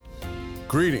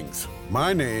Greetings.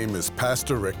 My name is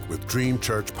Pastor Rick with Dream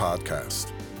Church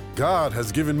Podcast. God has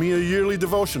given me a yearly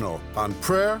devotional on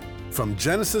prayer from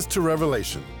Genesis to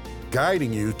Revelation,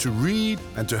 guiding you to read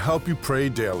and to help you pray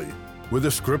daily, with a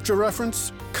scripture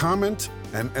reference, comment,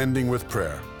 and ending with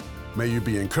prayer. May you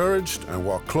be encouraged and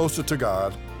walk closer to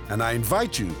God, and I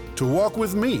invite you to walk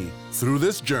with me through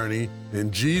this journey.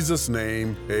 In Jesus'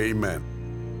 name, amen.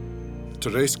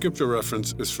 Today's scripture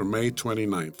reference is from May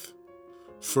 29th.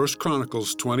 1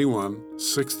 Chronicles 21,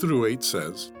 6-8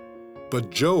 says,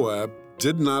 "But Joab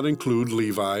did not include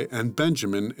Levi and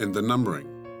Benjamin in the numbering,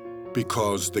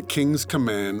 because the king's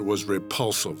command was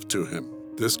repulsive to him.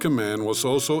 This command was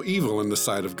also evil in the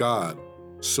sight of God,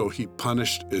 so he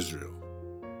punished Israel.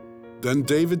 Then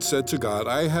David said to God,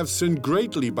 I have sinned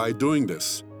greatly by doing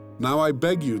this. Now I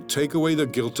beg you, take away the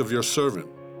guilt of your servant.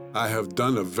 I have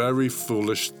done a very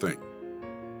foolish thing."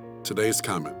 Today's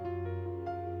comment.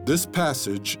 This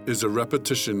passage is a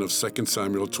repetition of 2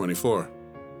 Samuel 24.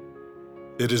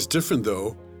 It is different,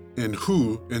 though, in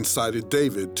who incited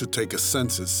David to take a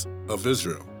census of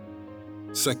Israel.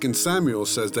 2 Samuel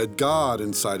says that God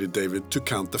incited David to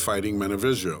count the fighting men of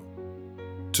Israel.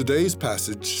 Today's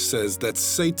passage says that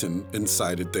Satan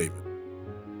incited David.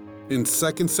 In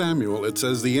 2 Samuel, it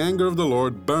says the anger of the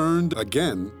Lord burned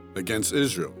again against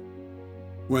Israel.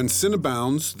 When sin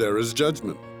abounds, there is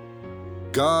judgment.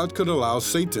 God could allow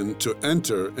Satan to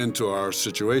enter into our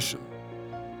situation,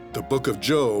 the book of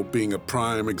Job being a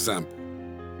prime example.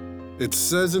 It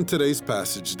says in today's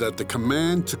passage that the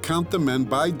command to count the men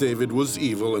by David was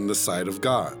evil in the sight of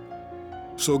God,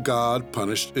 so God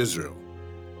punished Israel.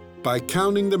 By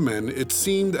counting the men, it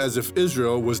seemed as if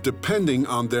Israel was depending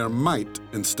on their might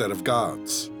instead of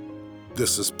God's.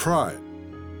 This is pride.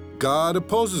 God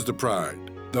opposes the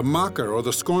pride, the mocker or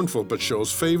the scornful, but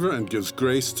shows favor and gives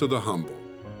grace to the humble.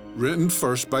 Written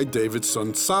first by David's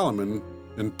son Solomon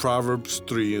in Proverbs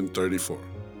 3:34,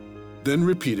 then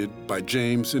repeated by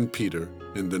James and Peter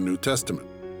in the New Testament.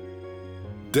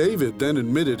 David then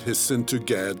admitted his sin to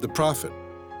Gad the prophet.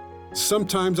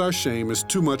 Sometimes our shame is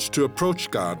too much to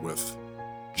approach God with.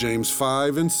 James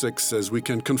 5:6 says we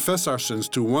can confess our sins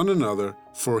to one another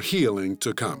for healing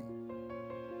to come.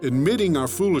 Admitting our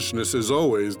foolishness is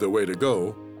always the way to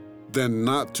go, then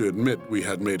not to admit we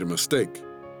had made a mistake.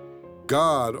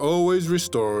 God always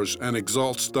restores and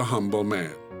exalts the humble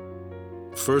man.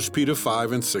 1 Peter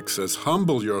 5:6 says,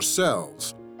 "Humble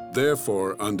yourselves,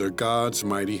 therefore, under God's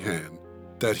mighty hand,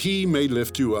 that he may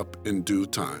lift you up in due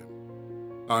time."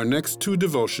 Our next two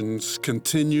devotions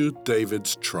continue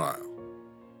David's trial.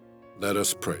 Let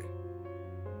us pray.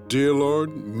 Dear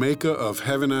Lord, maker of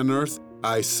heaven and earth,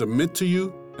 I submit to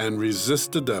you and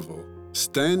resist the devil,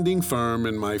 standing firm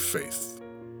in my faith.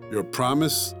 Your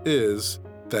promise is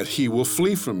that he will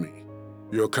flee from me.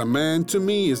 Your command to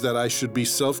me is that I should be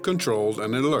self-controlled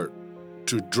and alert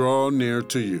to draw near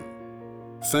to you.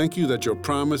 Thank you that your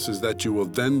promise is that you will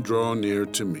then draw near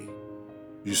to me.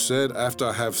 You said, after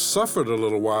I have suffered a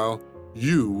little while,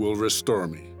 you will restore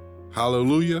me.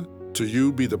 Hallelujah, to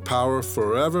you be the power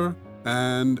forever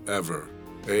and ever.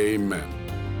 Amen.